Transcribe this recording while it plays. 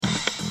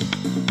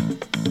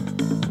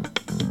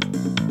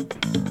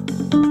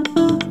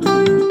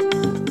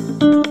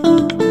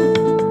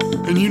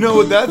know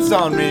what that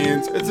sound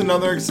means. It's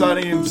another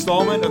exciting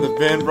installment of the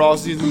Fan for All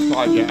Seasons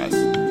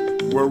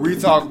podcast, where we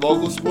talk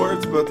local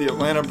sports about the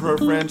Atlanta Pro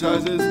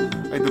franchises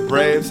like the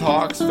Braves,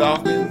 Hawks,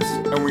 Falcons,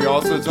 and we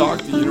also talk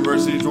the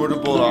University of Georgia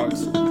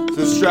Bulldogs.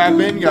 So strap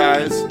in,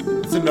 guys.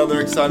 It's another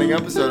exciting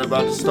episode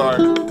about to start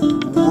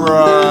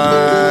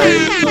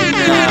right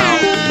now.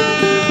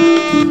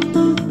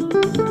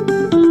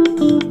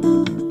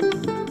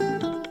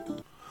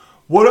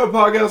 What up,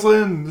 podcast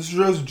land? This is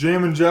just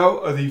Jam and Joe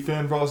of the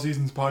Fan for All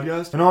Seasons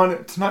podcast. And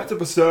on tonight's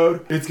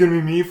episode, it's going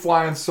to be me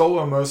flying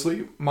solo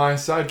mostly. My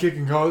sidekick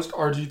and co-host,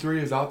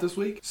 RG3, is out this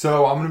week.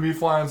 So I'm going to be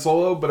flying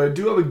solo, but I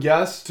do have a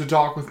guest to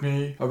talk with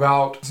me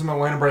about some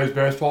Atlanta Braves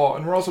baseball.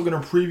 And we're also going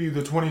to preview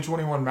the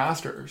 2021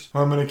 Masters, who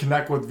I'm going to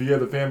connect with via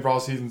the Fan for All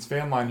Seasons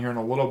fan line here in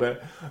a little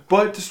bit.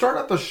 But to start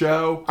out the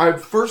show, I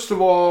first of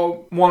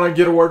all want to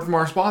get a word from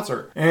our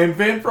sponsor. And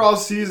Fan for All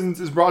Seasons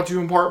is brought to you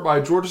in part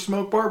by Georgia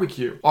Smoke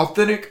Barbecue.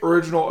 Authentic,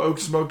 original oak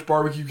smoked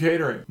barbecue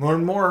catering.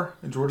 Learn more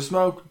at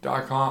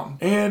georgiasmoke.com.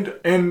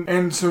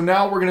 And so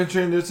now we're going to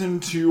transition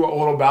to a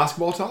little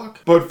basketball talk.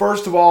 But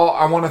first of all,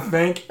 I want to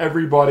thank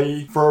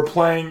everybody for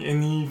playing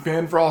in the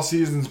Fan for All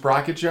Seasons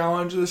Bracket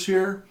Challenge this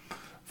year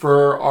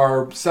for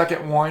our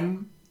second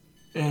one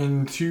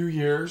in 2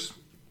 years.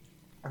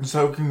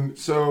 So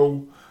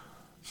from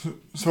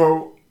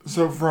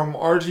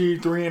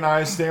RG3 and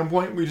I's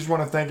standpoint, we just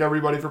want to thank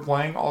everybody for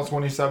playing, all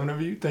 27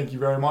 of you. Thank you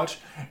very much.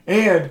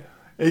 And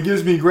it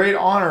gives me great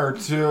honor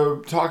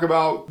to talk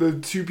about the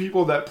two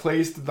people that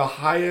placed the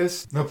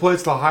highest in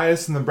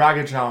the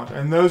bracket challenge.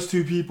 And those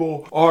two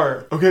people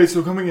are,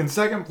 so coming in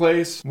second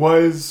place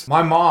was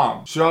my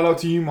mom. Shout out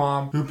to you,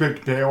 Mom, who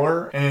picked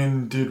Baylor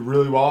and did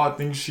really well. I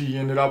think she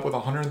ended up with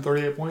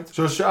 138 points.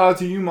 So shout out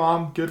to you,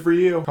 Mom. Good for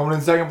you. Coming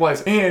in second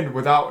place. And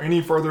without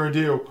any further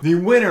ado, the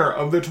winner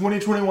of the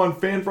 2021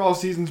 Fan for All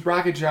Seasons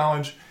bracket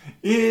challenge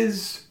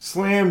is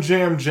Slam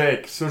Jam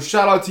Jake. So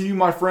shout out to you,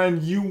 my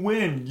friend. You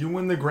win. You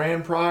win the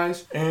grand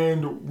prize,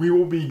 and we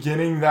will be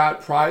getting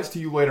that prize to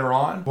you later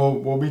on.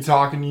 We'll be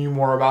talking to you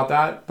more about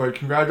that, but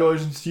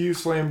congratulations to you,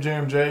 Slam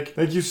Jam Jake.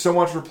 Thank you so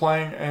much for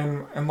playing,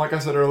 and like I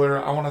said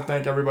earlier, I want to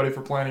thank everybody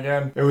for playing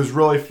again. It was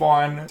really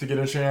fun to get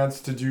a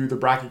chance to do the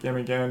bracket game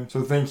again,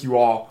 so thank you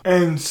all.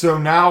 And so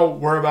now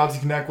we're about to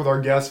connect with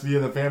our guests via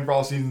the Fan for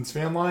All Seasons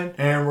fan line,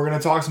 and we're going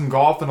to talk some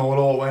golf and a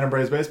little Atlanta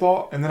Braves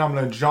baseball, and then I'm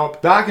going to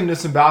jump back into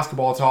some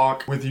basketball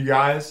talk with you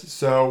guys.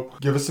 So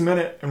give us a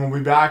minute and we'll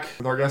be back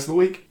with our guest of the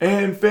week.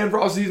 And Fan for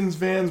All Seasons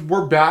fans,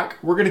 we're back.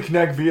 We're going to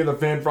connect via the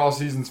Fan for All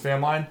Seasons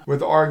fan line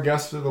with our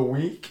guest of the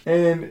week.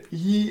 And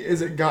he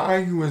is a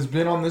guy who has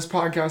been on this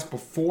podcast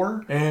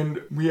before,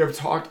 and we have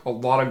talked a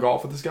lot of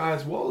golf with this guy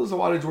as well as a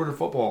lot of Georgia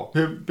football.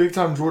 Big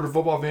time Georgia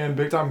football fan,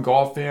 big time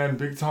golf fan,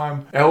 big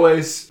time not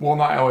LA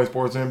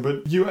sports fan,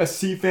 but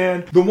USC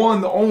fan. The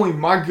one, the only,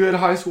 my good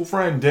high school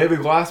friend, David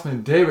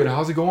Glassman. David,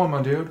 how's it going,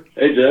 my dude?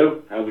 Hey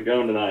Joe, how's it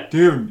going tonight?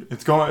 Dude,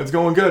 it's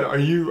going good. Are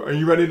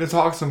you ready to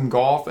talk some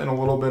golf and a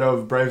little bit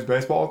of Braves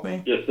baseball with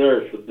me? Yes,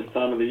 sir. It's this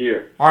time of the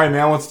year. All right,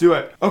 man, let's do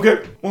it.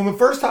 Okay, well, the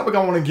first topic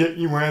I want to get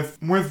you with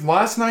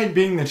last night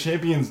being the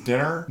Champions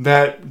Dinner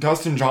that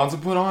Dustin Johnson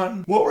put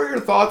on, what were your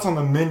thoughts on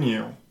the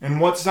menu? And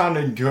what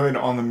sounded good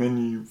on the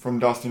menu from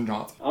Dustin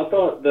Johnson? I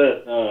thought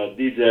that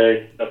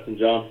Dustin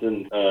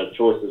Johnson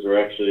choices were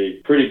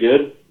actually pretty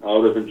good. I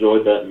would have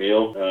enjoyed that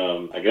meal.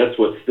 I guess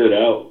what stood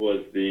out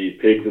was the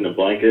pigs in a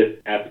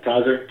blanket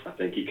appetizer. I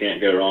think you can't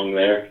go wrong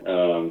there.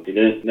 He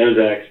didn't know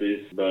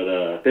Zaxby's,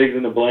 but pigs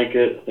in a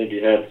blanket. I think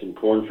he had some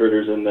corn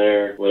fritters in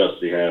there. What else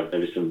did he have?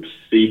 Maybe some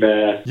sea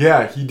bass.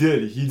 Yeah, he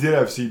did. He did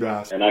have sea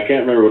bass. And I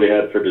can't remember what he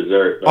had for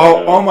dessert.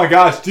 But, oh my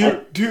gosh,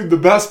 dude! The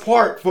best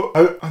part.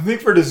 I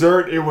think for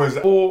dessert it was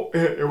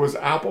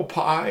apple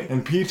pie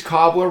and peach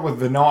cobbler with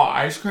vanilla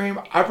ice cream.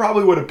 I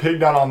probably would have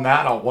pigged out on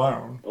that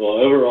alone. Well,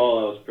 overall,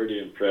 I was pretty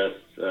impressed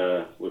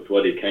with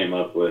what he came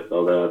up with,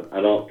 although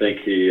I don't think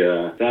he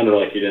sounded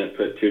like he didn't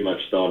put too much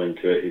thought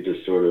into it. He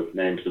just sort of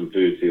named some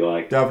foods he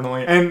liked.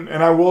 Definitely. And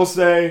I will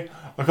say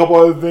a couple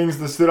other things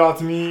that stood out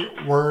to me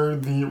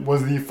was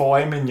the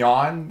filet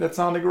mignon that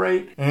sounded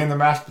great, and the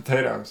mashed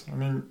potatoes. I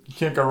mean, you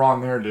can't go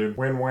wrong there, dude.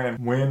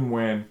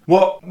 Win-win.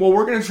 Well,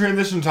 we're going to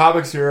transition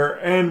topics here,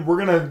 and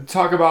we're going to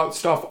talk about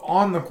stuff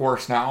on the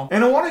course now.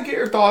 And I want to get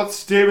your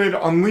thoughts, David,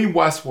 on Lee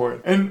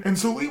Westwood. And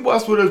so Lee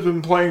Westwood has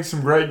been playing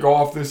some great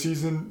golf this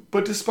season,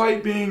 but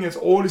despite being as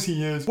old as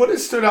he is, what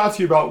has stood out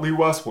to you about Lee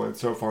Westwood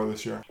so far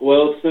this year?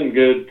 Well, it's been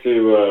good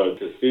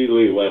to see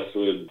Lee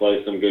Westwood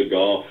play some good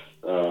golf.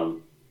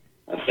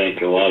 I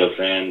think a lot of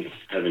fans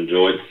have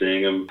enjoyed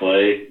seeing him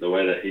play the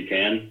way that he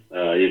can,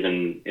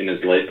 even in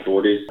his late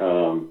 40s.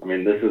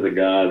 This is a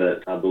guy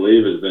that I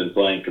believe has been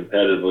playing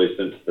competitively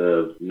since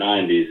the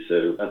 90s,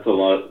 so that's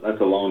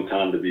a long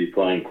time to be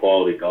playing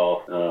quality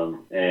golf.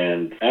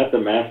 And at the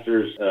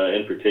Masters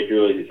in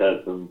particular, he's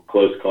had some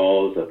close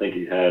calls. I think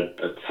he had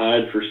a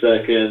tied for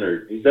second,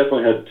 or he's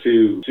definitely had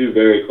two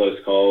very close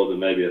calls and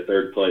maybe a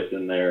third place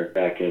in there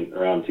back in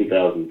around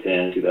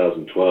 2010,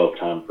 2012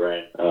 time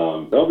frame.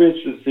 I'll be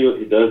interested to see what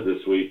he does does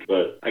this week.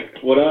 But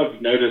what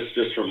I've noticed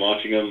just from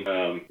watching him,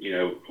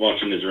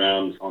 watching his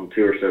rounds on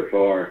tour so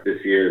far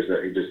this year, is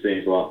that he just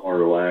seems a lot more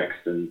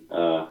relaxed. And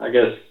I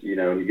guess,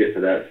 when you get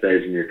to that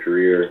stage in your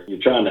career,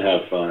 you're trying to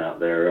have fun out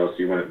there, or else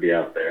you wouldn't be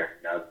out there.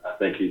 I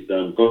think he's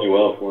done pretty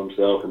well for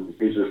himself, and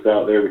he's just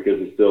out there because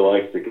he still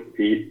likes to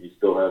compete. He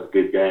still has a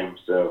good game.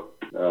 So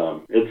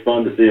it's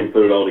fun to see him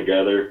put it all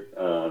together.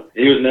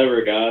 He was never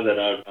a guy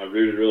that I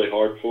rooted really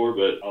hard for,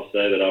 but I'll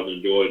say that I've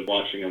enjoyed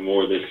watching him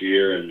more this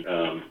year, and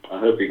I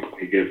hope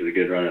he gives it a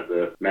good run at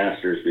the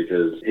Masters,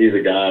 because he's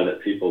a guy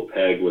that people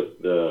peg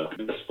with the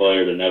best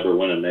player to never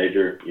win a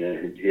major.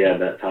 He had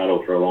that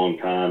title for a long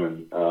time,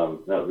 and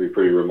that would be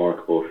pretty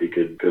remarkable if he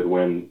could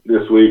win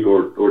this week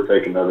or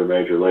take another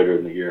major later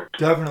in the year.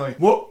 Definitely.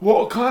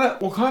 Well, kind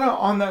of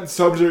on that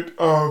subject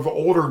of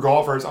older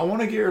golfers, I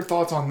want to get your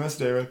thoughts on this,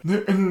 David.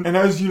 And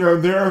as you know,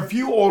 there are a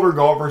few older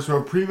golfers who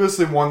have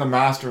previously won the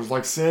Masters,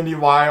 like Sandy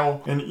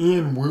Lyle and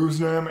Ian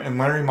Woosnam and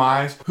Larry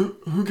Mize,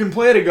 who can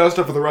play at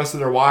Augusta for the rest of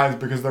their lives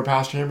because they're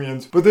past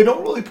champions, but they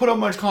don't really put up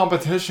much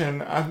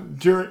competition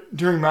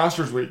during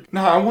Masters Week.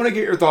 Now, I want to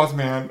get your thoughts,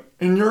 man.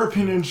 In your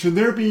opinion, should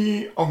there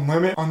be a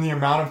limit on the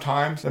amount of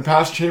times that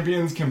past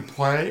champions can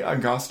play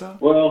Augusta?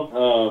 Well,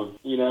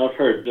 I've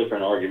heard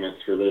different arguments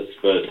for this,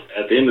 but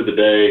at the end of the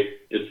day,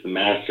 it's the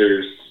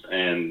Masters,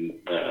 and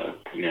the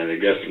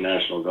Augusta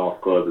National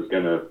Golf Club is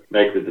going to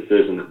make the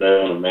decision that they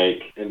want to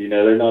make. And,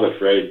 they're not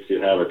afraid to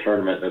have a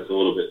tournament that's a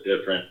little bit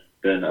different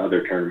than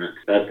other tournaments.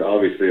 That's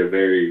obviously a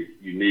very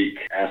unique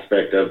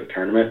aspect of the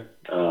tournament,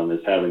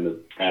 is having the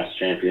past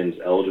champions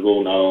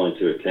eligible not only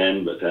to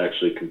attend, but to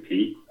actually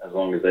compete, as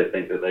long as they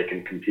think that they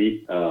can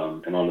compete.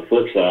 And on the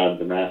flip side,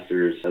 the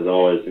Masters has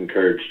always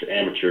encouraged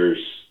amateurs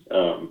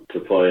to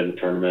play in the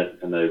tournament,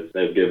 and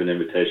they've given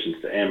invitations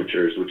to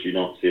amateurs, which you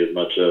don't see as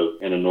much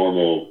of in a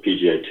normal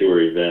PGA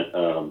Tour event.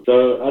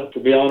 To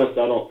be honest,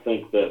 I don't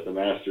think that the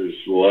Masters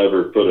will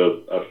ever put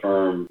a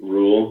firm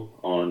rule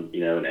on,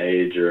 an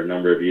age or a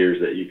number of years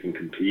that you can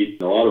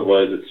compete. In a lot of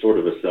ways, it's sort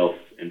of a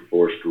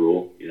self-enforced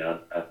rule.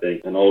 I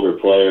think an older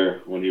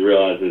player, when he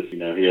realizes, he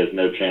has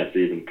no chance to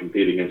even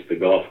compete against the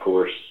golf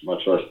course,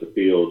 much less the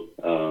field,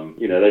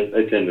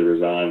 they tend to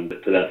resign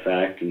to that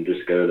fact and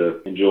just go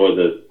to enjoy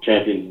the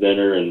Champions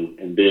Dinner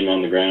and being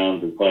on the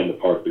grounds and playing the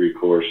par 3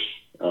 course.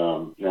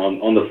 Now,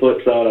 on the flip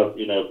side of,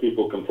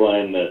 people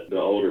complain that the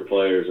older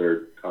players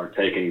are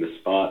taking the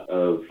spot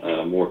of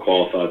more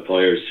qualified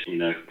players, who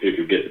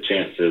could get the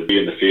chance to be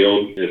in the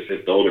field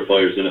if the older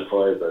players didn't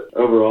play. But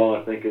overall,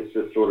 I think it's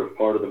just sort of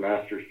part of the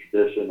Masters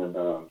tradition. And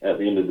at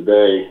the end of the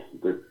day,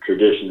 the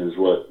tradition is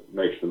what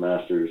makes the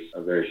Masters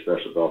a very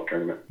special golf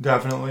tournament.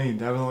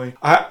 Definitely.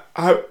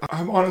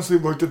 I've honestly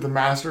looked at the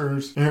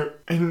Masters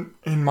in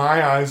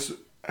my eyes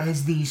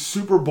as the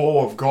Super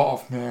Bowl of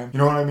golf, man. You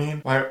know what I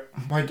mean? Like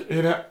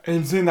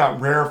it's in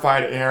that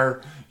rarefied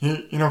air.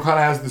 Kind of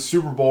has the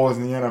Super Bowl as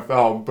in the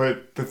NFL.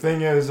 But the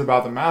thing is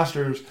about the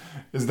Masters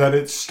is that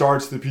it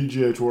starts the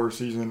PGA Tour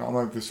season,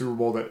 unlike the Super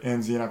Bowl that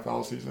ends the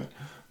NFL season.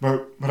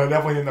 But I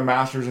definitely think the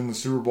Masters and the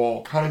Super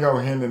Bowl kind of go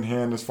hand in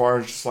hand as far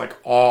as just like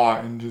awe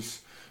and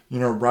just,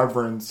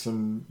 reverence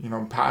and,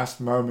 past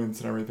moments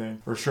and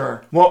everything, for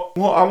sure. Well,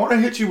 I want to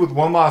hit you with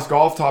one last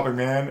golf topic,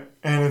 man.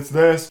 And it's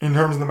this, in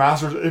terms of the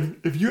Masters.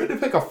 If you had to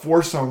pick a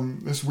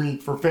foursome this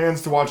week for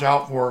fans to watch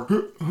out for,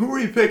 who are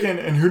you picking,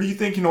 and who do you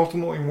think can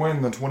ultimately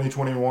win the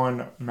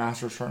 2021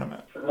 Masters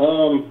tournament?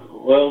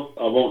 Well,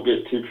 I won't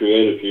get too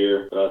creative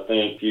here, but I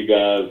think a few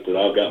guys that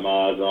I've got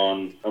my eyes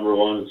on. Number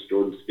one is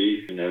Jordan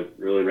Spieth,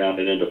 really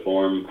rounded into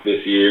form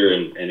this year,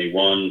 and he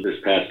won this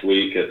past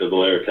week at the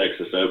Valero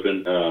Texas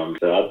Open.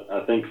 So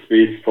I think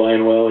Spieth's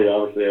playing well. He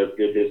obviously has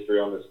good history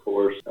on this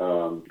course.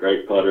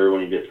 Great putter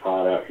when he gets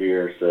hot out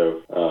here.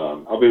 So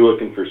I'll be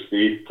looking for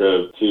Spieth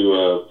to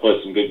play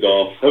some good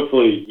golf.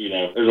 Hopefully,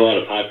 there's a lot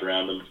of hype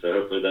around him, so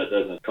hopefully that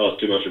doesn't cause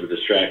too much of a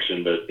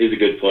distraction. But he's a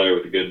good player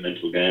with a good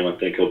mental game. I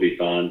think he'll be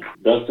fine.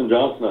 Dustin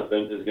Johnson, I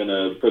think, is going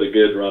to put a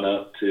good run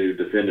up to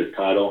defend his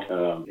title.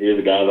 He is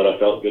a guy that I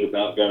felt good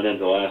about going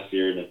into last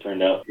year, and it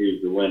turned out he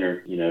was the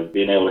winner.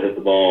 Being able to hit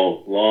the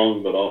ball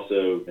long, but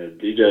also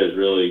DJ has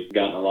really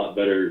gotten a lot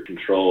better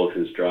control of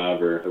his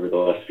driver over the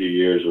last few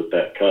years with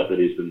that cut that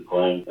he's been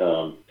playing.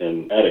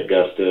 And at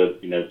Augusta,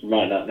 you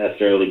might not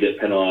necessarily get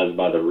penalized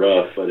by the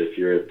rough, but if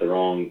you're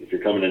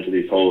coming into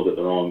these holes at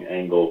the wrong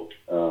angle,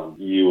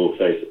 you will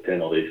face a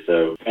penalty.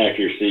 So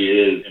accuracy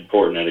is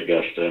important at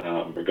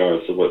Augusta,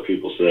 regardless of what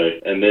people say.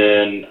 And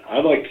then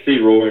I'd like to see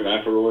Rory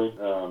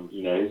McIlroy.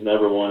 He's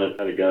never won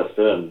at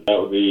Augusta, and that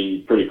would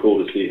be pretty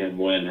cool to see him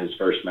win his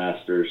first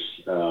Masters.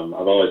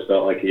 I've always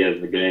felt like he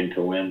has the game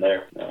to win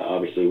there.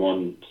 Obviously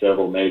won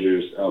several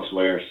majors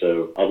elsewhere,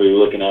 so I'll be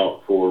looking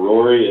out for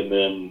Rory. And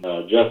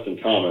then Justin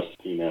Thomas,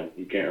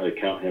 you can't really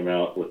count him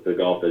out with the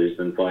golf that he's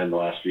been playing the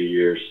last few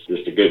years.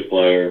 Just a good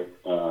player,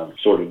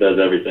 sort of does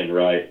everything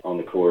right on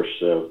the course.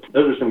 So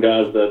those are some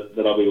guys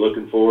that I'll be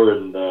looking for.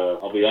 And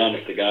I'll be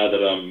honest, the guy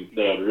that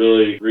I'd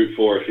really root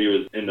for if he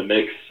was in the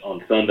mix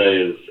on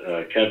Sunday is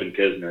Kevin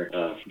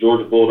Kisner,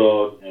 Georgia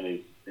Bulldog, and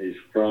he's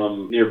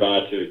from nearby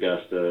to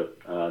Augusta.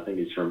 I think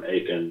he's from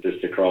Aiken,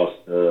 just across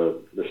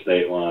the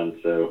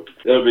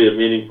it'll be a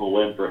meaningful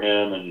win for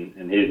him,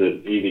 and he's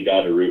an easy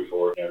guy to root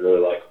for. A really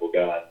likable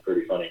guy,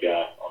 pretty funny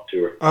guy on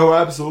tour. Oh,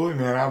 absolutely,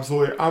 man,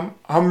 absolutely.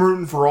 I'm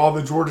rooting for all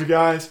the Georgia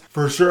guys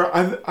for sure.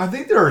 I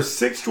think there are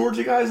 6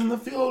 Georgia guys in the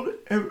field,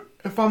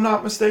 if I'm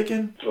not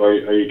mistaken. So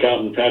are you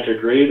counting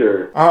Patrick Reed,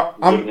 or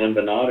giving him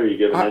the nod, or are you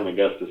giving him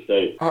Augusta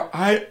State?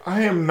 I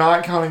am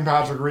not counting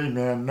Patrick Reed,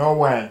 man. No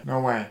way.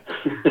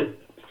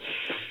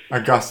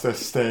 Augusta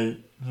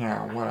State.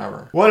 Yeah,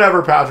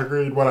 whatever, Patrick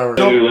Reed, whatever.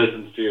 Who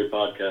listens to your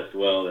podcast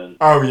well, then.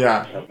 Oh,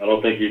 yeah. I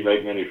don't think you'd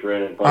make many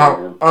friends.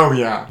 Oh,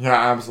 yeah,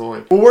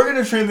 absolutely. Well, we're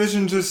going to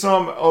transition to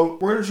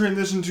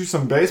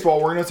some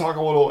baseball. We're going to talk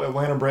a little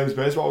Atlanta Braves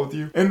baseball with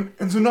you. And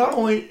so not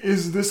only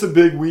is this a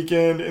big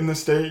weekend in the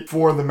state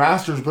for the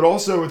Masters, but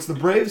also it's the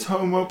Braves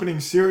home opening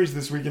series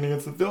this weekend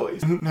against the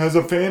Phillies. And as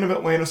a fan of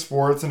Atlanta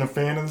sports and a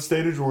fan of the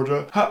state of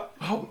Georgia,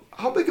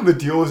 how big of a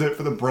deal is it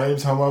for the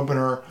Braves home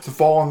opener to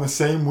fall on the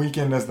same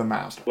weekend as the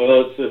Masters?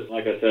 Well, it's just,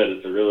 like I said,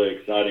 it's a really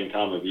exciting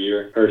time of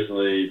year.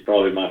 Personally,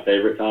 probably my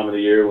favorite time of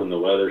the year when the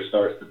weather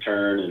starts to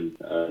turn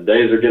and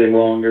days are getting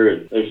longer,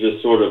 and there's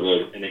just sort of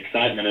an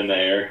excitement in the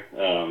air.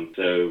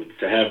 So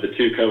to have the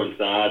two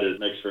coincide, it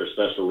makes for a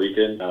special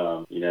weekend.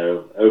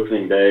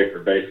 Opening day for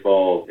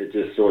baseball, it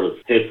just sort of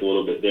hits a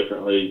little bit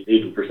differently,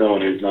 even for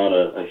someone who's not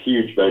a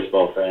huge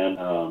baseball fan.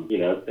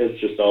 It's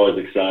just always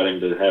exciting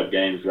to have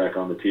games back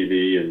on the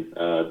TV, and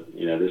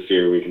this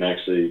year we can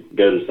actually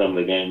go to some of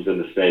the games in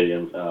the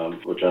stadium,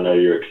 which I know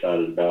you're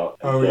excited about.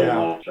 Oh,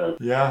 yeah. So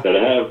Yeah.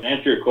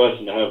 Answer your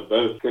question, to have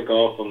both kick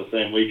off on the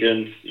same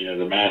weekend,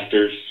 the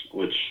Masters,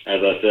 which,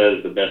 as I said,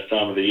 is the best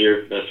time of the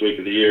year, best week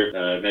of the year,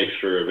 makes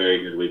for a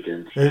very good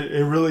weekend.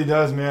 It really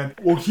does, man.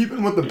 Well,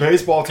 keeping with the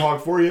baseball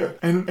talk for you,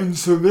 and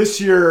so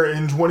this year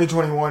in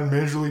 2021,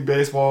 Major League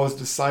Baseball has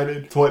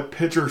decided to let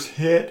pitchers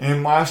hit,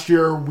 and last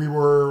year we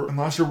were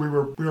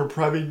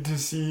privy to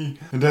see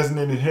a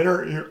designated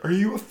hitter. Are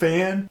you a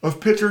fan of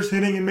pitchers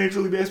hitting in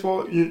Major League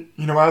Baseball?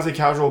 As a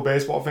casual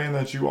baseball fan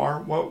that you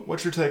are,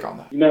 what's your take on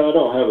that? I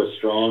don't have a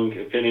strong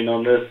opinion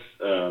on this.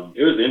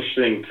 It was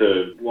interesting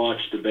to watch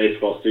the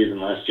baseball season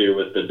last year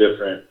with the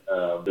different,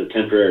 the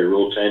temporary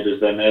rule changes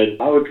they made.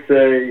 I would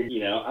say,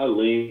 I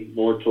lean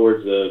more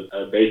towards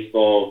a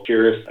baseball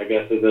purist, I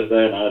guess, as they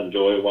say, and I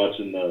enjoy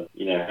watching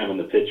having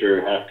the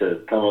pitcher have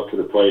to come up to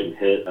the plate and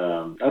hit.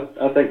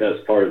 I think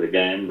that's part of the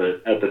game,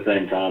 but at the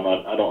same time,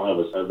 I don't have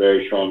a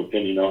very strong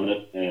opinion on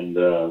it, and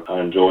I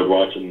enjoyed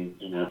watching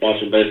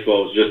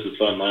baseball. Was just as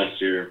fun last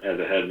year as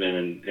it had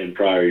been in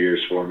prior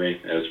years for me.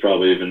 It was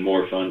probably even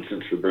more fun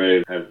since the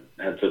Braves have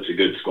had such a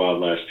good squad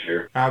last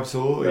year.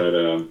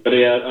 Absolutely. But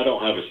yeah, I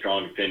don't have a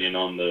strong opinion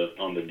on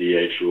the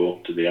DH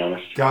rule, to be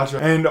honest. Gotcha.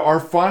 And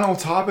our final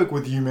topic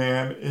with you,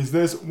 man, is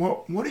this: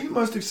 what are you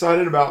most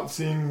excited about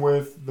seeing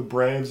with the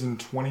Braves in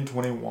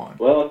 2021?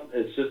 Well,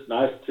 it's just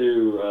nice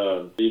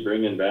to be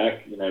bringing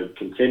back,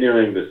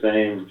 continuing the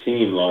same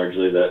team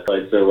largely that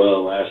played so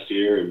well last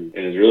year, and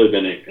it's really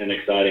been an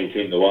exciting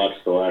team to watch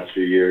the last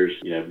few years.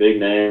 Big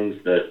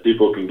names that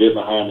people can get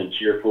behind and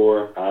cheer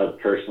for. I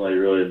personally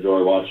really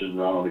enjoy watching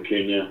Ronald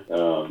Acuna.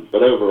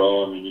 But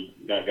overall, you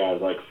got guys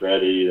like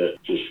Freddie that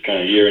just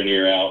kind of year in,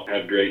 year out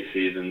have great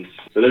seasons.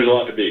 So there's a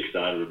lot to be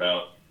excited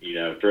about.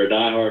 For a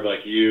diehard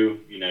like you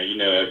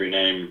know every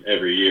name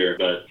every year.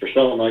 But for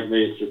someone like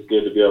me, it's just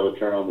good to be able to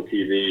turn on the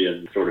TV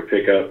and sort of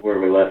pick up where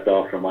we left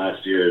off from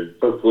last year. And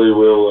hopefully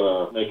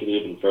we'll make it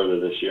even further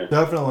this year.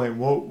 Definitely.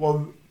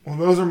 Well,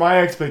 those are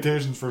my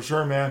expectations for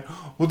sure, man.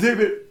 Well,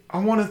 David, I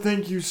want to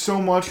thank you so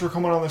much for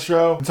coming on the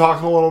show and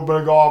talking a little bit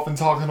of golf and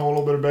talking a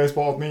little bit of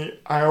baseball with me.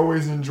 I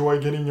always enjoy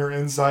getting your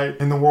insight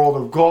in the world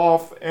of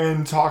golf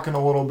and talking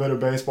a little bit of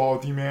baseball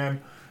with you,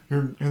 man.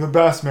 You're the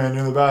best, man.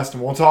 You're the best.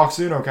 And we'll talk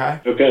soon, okay?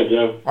 Okay,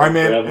 Joe. All right,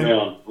 man. Thanks for having me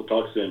on. We'll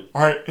talk soon.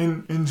 All right.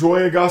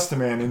 Enjoy Augusta,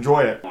 man.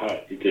 Enjoy it. All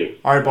right, you too.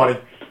 All right, buddy.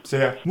 See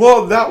ya.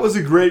 Well, that was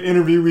a great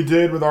interview we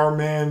did with our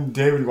man,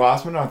 David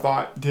Glassman. I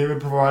thought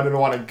David provided a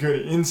lot of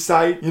good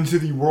insight into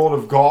the world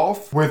of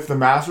golf with the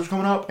Masters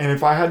coming up. And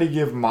if I had to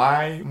give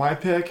my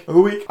pick of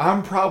the week,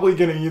 I'm probably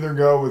going to either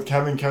go with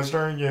Kevin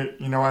Kisner,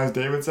 as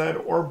David said,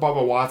 or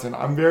Bubba Watson.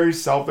 I'm very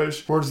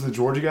selfish towards the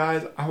Georgia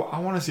guys.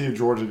 I want to see a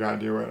Georgia guy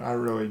do it. I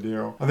really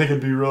do. I think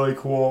it'd be really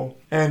cool.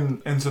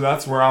 And so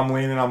that's where I'm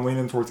leaning. I'm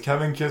leaning towards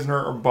Kevin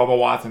Kisner or Bubba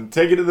Watson.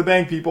 Take it to the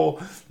bank,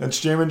 people. That's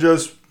Jam and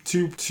Joe's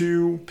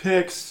two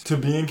picks to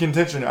be in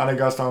contention at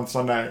Augusta on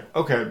Sunday.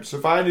 Okay, so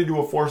if I had to do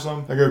a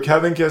foursome, I go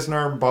Kevin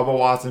Kisner, Bubba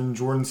Watson,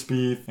 Jordan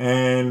Spieth,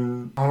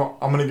 and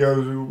I'm going to go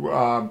to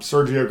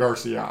Sergio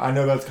Garcia. I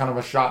know that's kind of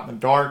a shot in the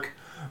dark,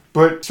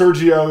 but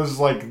Sergio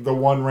is like the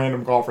one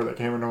random golfer that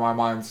came into my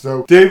mind.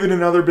 So David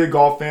and other big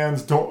golf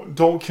fans,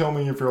 don't kill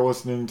me if you're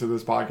listening to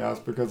this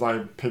podcast because I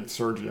picked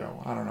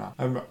Sergio. I don't know.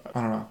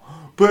 I don't know.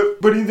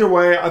 But either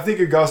way, I think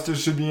Augusta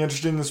should be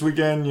interesting this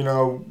weekend.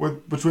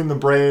 Between the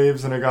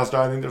Braves and Augusta,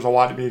 I think there's a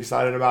lot to be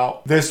excited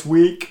about this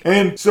week.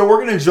 And so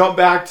we're going to jump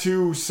back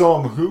to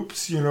some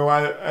hoops,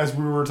 as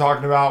we were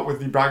talking about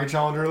with the Bracket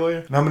Challenge earlier.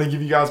 And I'm going to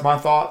give you guys my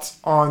thoughts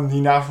on the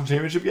National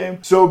Championship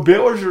game. So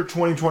Baylor's your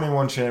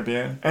 2021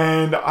 champion.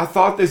 And I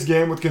thought this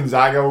game with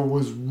Gonzaga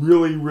was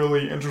really,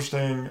 really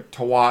interesting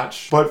to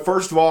watch. But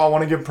first of all, I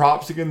want to give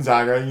props to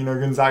Gonzaga. You know,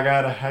 Gonzaga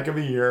had a heck of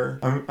a year.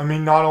 I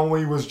mean, not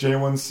only was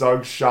Jalen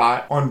Suggs'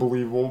 shot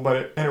unbelievable,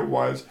 but it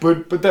was.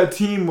 But that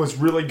team was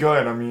really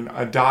good. I mean,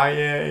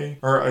 Ajayi,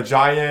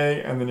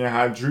 and then you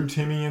had Drew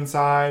Timme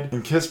inside,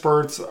 and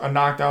Kispert's a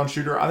knockdown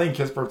shooter. I think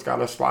Kispert's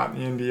got a spot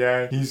in the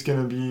NBA. He's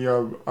going to be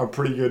a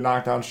pretty good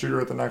knockdown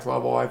shooter at the next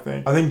level, I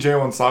think. I think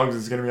Jalen Suggs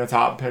is going to be a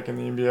top pick in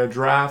the NBA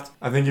draft.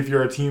 I think if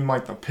you're a team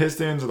like the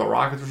Pistons or the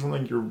Rockets or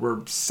something, we're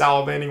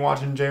salivating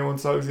watching Jalen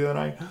Suggs the other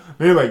night.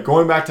 But anyway,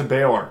 going back to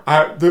Baylor.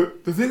 The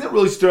thing that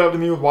really stood out to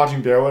me with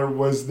watching Baylor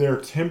was their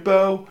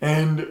tempo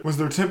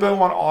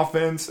on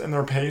offense and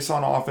their pace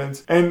on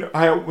offense. And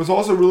I was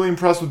also really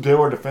impressed with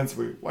Baylor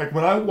defensively. Like,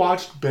 when I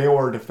watched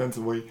Baylor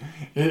defensively,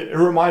 it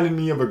reminded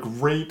me of a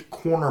great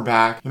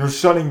cornerback,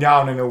 shutting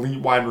down an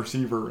elite wide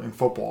receiver in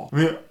football.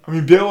 I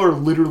mean, Baylor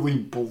literally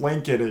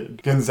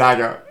blanketed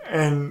Gonzaga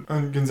and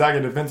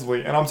Gonzaga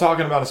defensively. And I'm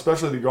talking about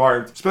especially the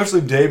guards,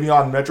 especially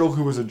Davion Mitchell,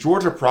 who was a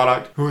Georgia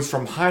product, who was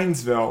from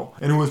Hinesville,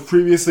 and who was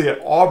previously at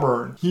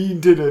Auburn. He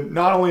did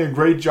not only a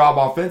great job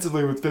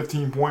offensively with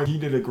 15 points, he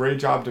did a great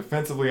job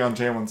defensively on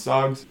Jalen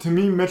Suggs. To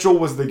me, Mitchell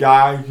was the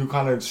guy who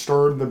kind of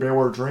stirred the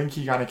Baylor drink.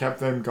 He kind of kept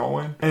them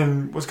going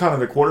and was kind of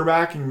the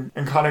quarterback and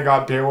kind of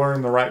got Baylor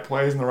in the right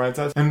plays and the right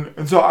sets.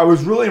 And so I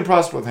was really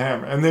impressed with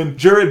him. And then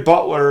Jared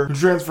Butler, who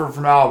transferred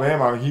from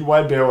Alabama, he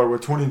led Baylor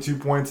with 22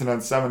 points and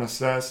had 7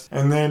 assists.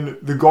 And then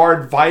the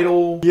guard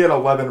Vital, he had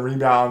 11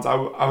 rebounds. I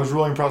was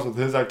really impressed with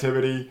his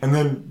activity. And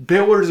then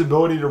Baylor's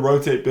ability to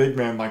rotate big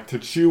men like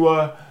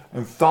Tachua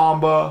and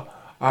Thamba.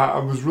 I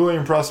was really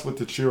impressed with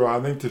Tachua. I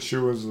think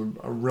Tachua is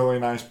a really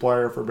nice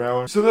player for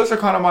Baylor. So those are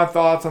kind of my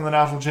thoughts on the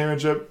national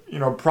championship.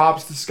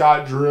 Props to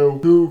Scott Drew,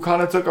 who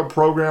kind of took a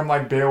program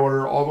like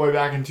Baylor all the way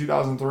back in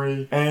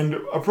 2003, and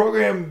a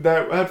program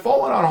that had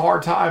fallen on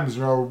hard times,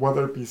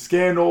 whether it be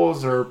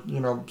scandals or,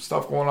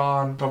 stuff going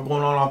on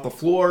off the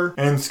floor.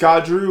 And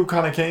Scott Drew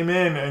kind of came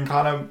in and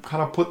kind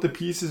of put the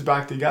pieces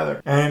back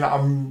together. And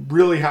I'm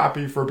really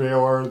happy for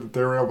Baylor that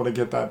they were able to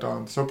get that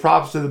done. So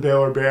props to the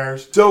Baylor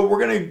Bears. So we're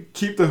going to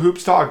keep the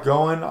hoops talk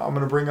going. I'm going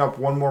to bring up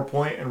one more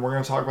point, and we're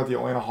going to talk about the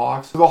Atlanta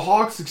Hawks. So the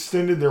Hawks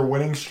extended their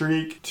winning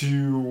streak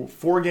to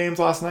 4 games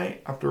last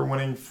night after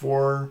winning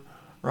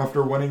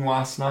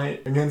last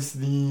night against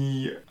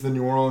the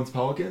New Orleans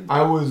Pelicans.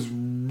 I was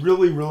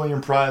really, really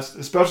impressed,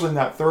 especially in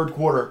that third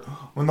quarter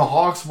when the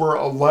Hawks were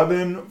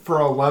 11 for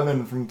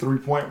 11 from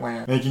three-point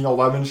land, making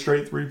 11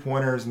 straight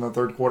three-pointers in the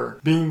third quarter,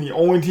 being the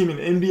only team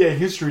in NBA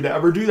history to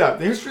ever do that,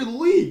 the history of the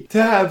league,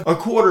 to have a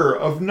quarter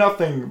of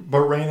nothing but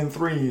rain and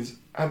threes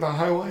at the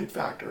Highlight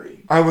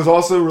Factory. I was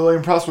also really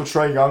impressed with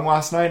Trae Young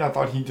last night. I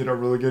thought he did a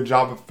really good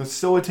job of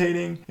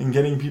facilitating and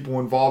getting people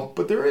involved.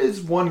 But there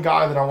is one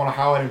guy that I want to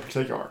highlight in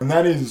particular, and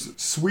that is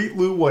Sweet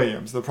Lou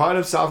Williams, the pride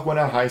of South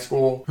Gwinnett High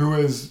School, who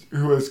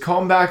has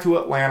come back to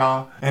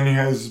Atlanta and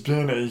has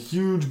been a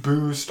huge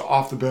boost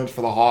off the bench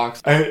for the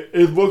Hawks.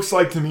 It looks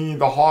like to me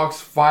the Hawks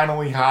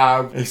finally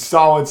have a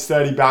solid,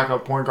 steady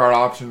backup point guard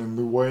option in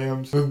Lou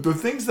Williams. The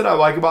things that I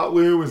like about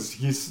Lou is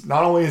he's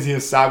not only is he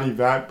a savvy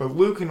vet, but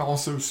Lou can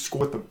also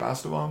score with the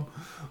best of them.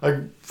 Like,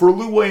 for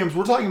Lou Williams,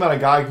 we're talking about a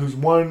guy who's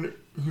won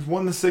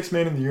the Sixth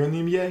Man of the Year in the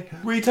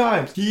NBA 3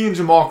 times. He and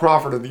Jamal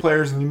Crawford are the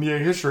players in NBA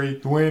history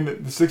to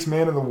win the Sixth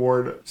Man of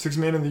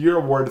the Year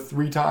award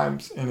 3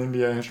 times in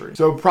NBA history.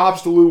 So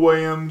props to Lou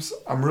Williams.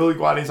 I'm really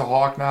glad he's a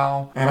Hawk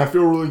now, and I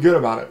feel really good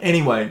about it.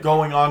 Anyway,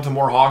 going on to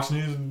more Hawks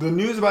news. The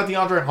news about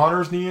DeAndre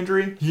Hunter's knee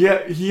injury. He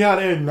had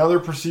another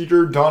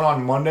procedure done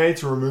on Monday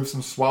to remove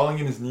some swelling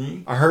in his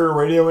knee. I heard a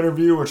radio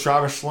interview with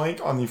Travis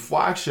Schlenk on the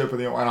flagship of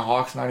the Atlanta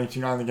Hawks,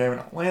 92.9 The Game in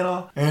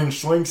Atlanta, and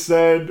Schlenk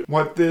said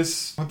what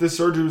this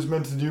surgery was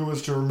meant to do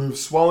was to remove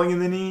swelling in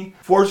the knee.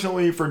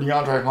 Fortunately for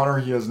DeAndre Hunter,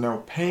 he has no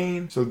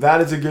pain, so that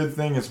is a good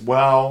thing as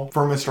well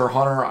for Mr.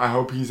 Hunter. I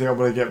hope he's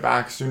able to get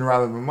back sooner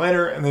rather than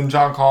later. And then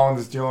John Collins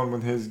is dealing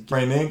with his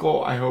sprained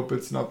ankle. I hope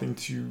it's nothing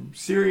too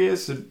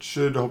serious. It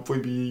should hopefully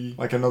be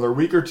like another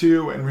week or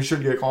 2, and we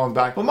should get Collins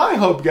back. But my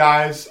hope,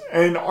 guys,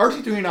 and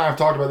RG3 and I have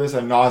talked about this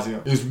ad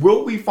nauseum, is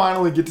will we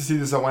finally get to see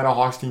this Atlanta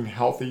Hawks team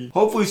healthy?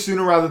 Hopefully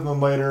sooner rather than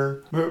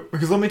later.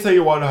 Because let me tell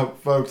you what,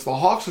 folks, the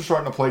Hawks are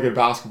starting to play good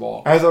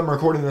basketball. As I'm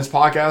recording this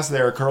podcast, they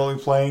are currently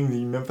playing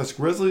the Memphis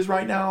Grizzlies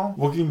right now,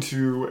 looking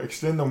to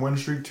extend the win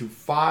streak to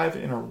 5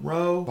 in a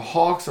row. The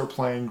Hawks are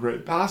playing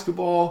great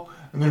basketball,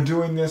 and they're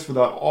doing this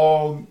without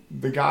all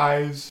the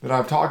guys that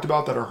I've talked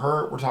about that are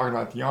hurt. We're talking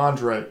about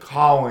DeAndre,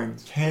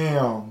 Collins,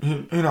 Cam.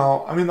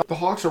 The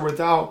Hawks are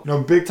without,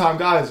 big-time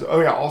guys.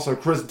 Oh, yeah, also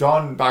Chris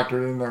Dunn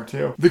factored in there,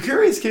 too. The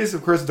curious case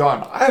of Chris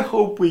Dunn. I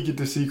hope we get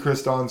to see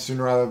Chris Dunn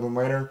sooner rather than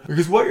later,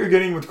 because what you're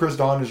getting with Chris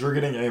Dunn is you're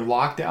getting a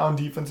lockdown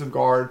defensive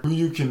guard who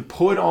you can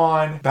put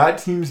on that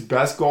team's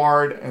best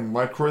guard and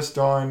let Chris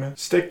Dunn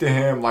stick to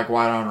him like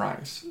white on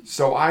rice.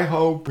 So I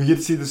hope we get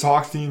to see this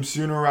Hawks team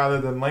sooner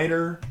rather than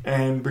later.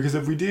 And because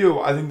if we do,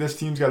 I think this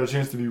team's got a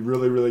chance to be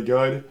really, really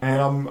good.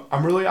 And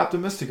I'm really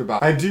optimistic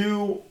about it. I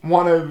do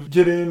want to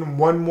get in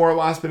one more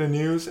last bit of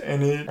news,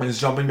 and it is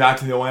jumping back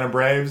to the Atlanta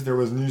Braves. There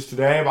was news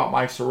today about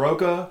Mike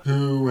Soroka,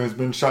 who has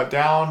been shut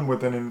down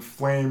with an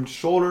inflamed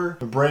shoulder.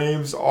 The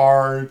Braves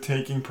are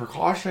taking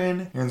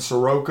precaution, and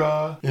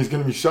Soroka is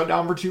going to be shut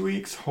down for 2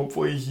 weeks.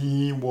 Hopefully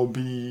he will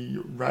be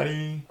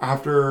ready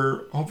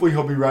hopefully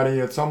he'll be ready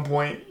at some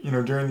point,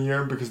 during the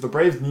year, because the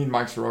Braves need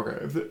Mike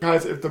Soroka.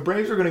 If the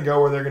Braves are going to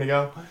go where they're going to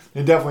go,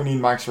 they definitely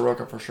need Mike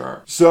Soroka for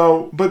sure.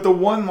 So, but the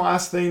one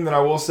last thing that I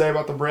will say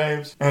about the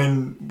Braves,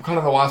 and kind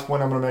of the last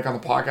point I'm going to make on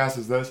the podcast,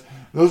 is this.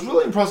 It was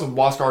really impressed with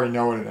Huascar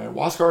Ynoa today.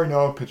 Huascar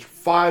Ynoa pitched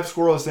 5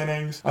 scoreless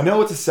innings. I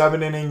know it's a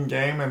 7-inning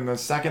game and the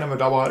second of a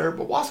doubleheader,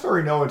 but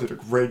Huascar Ynoa did a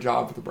great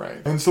job for the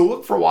Braves. And so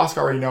look for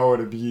Huascar Ynoa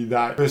to be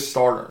that fifth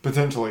starter,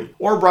 potentially.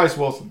 Or Bryce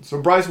Wilson. So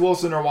Bryce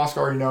Wilson or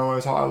Huascar Ynoa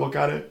is how I look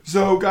at it.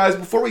 So guys,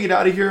 before we get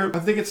out of here, I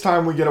think it's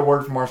time we get a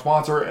word from our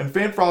sponsor. And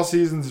Fan for All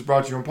Seasons is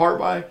brought to you in part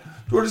by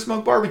Georgia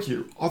Smoke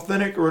Barbecue,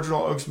 authentic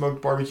original oak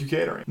smoked barbecue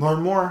catering.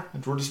 Learn more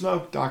at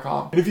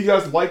georgiasmoke.com. And if you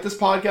guys like this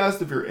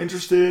podcast, if you're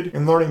interested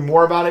in learning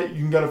more about it, you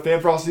can go to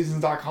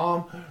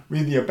fanforallseasons.com,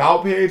 read the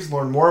About page,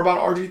 learn more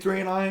about RG3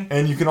 and I,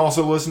 and you can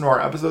also listen to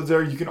our episodes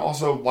there. You can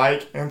also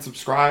like and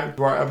subscribe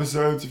to our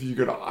episodes if you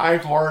go to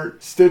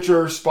iHeart,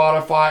 Stitcher,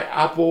 Spotify,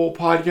 Apple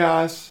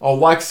Podcasts,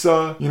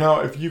 Alexa.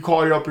 If you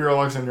call up your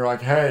Alexa and you're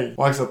like, hey,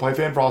 Alexa, play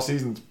Fan for All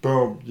Seasons,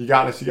 boom, you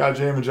got us. You got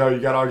Jam and Joe, you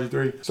got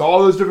RG3. So all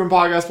those different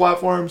podcast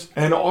platforms.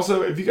 And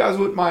also, if you guys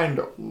wouldn't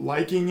mind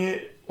liking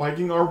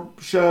our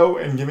show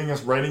and giving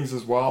us ratings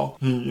as well,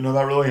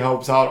 that really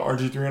helps out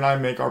RG3 and I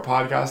make our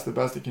podcast the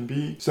best it can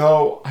be.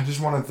 So I just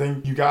want to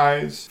thank you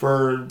guys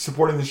for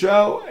supporting the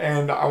show,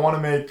 and I want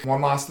to make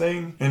one last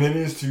thing, and it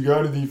is to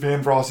go to the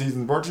Fan for All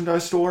Seasons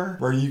merchandise store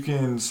where you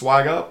can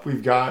swag up.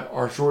 We've got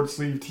our short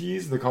sleeve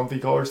tees, the Comfy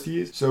Colors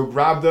tees, so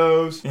grab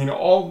those in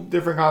all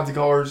different kinds of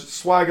colors,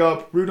 swag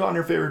up, root on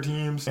your favorite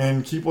teams,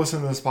 and keep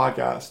listening to this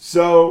podcast.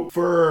 So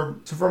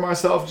for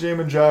myself, Jam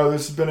and Joe,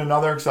 this has been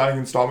another exciting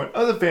installment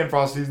of the Fan for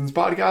All Seasons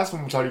podcast,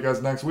 and we'll talk to you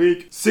guys next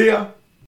week. See ya!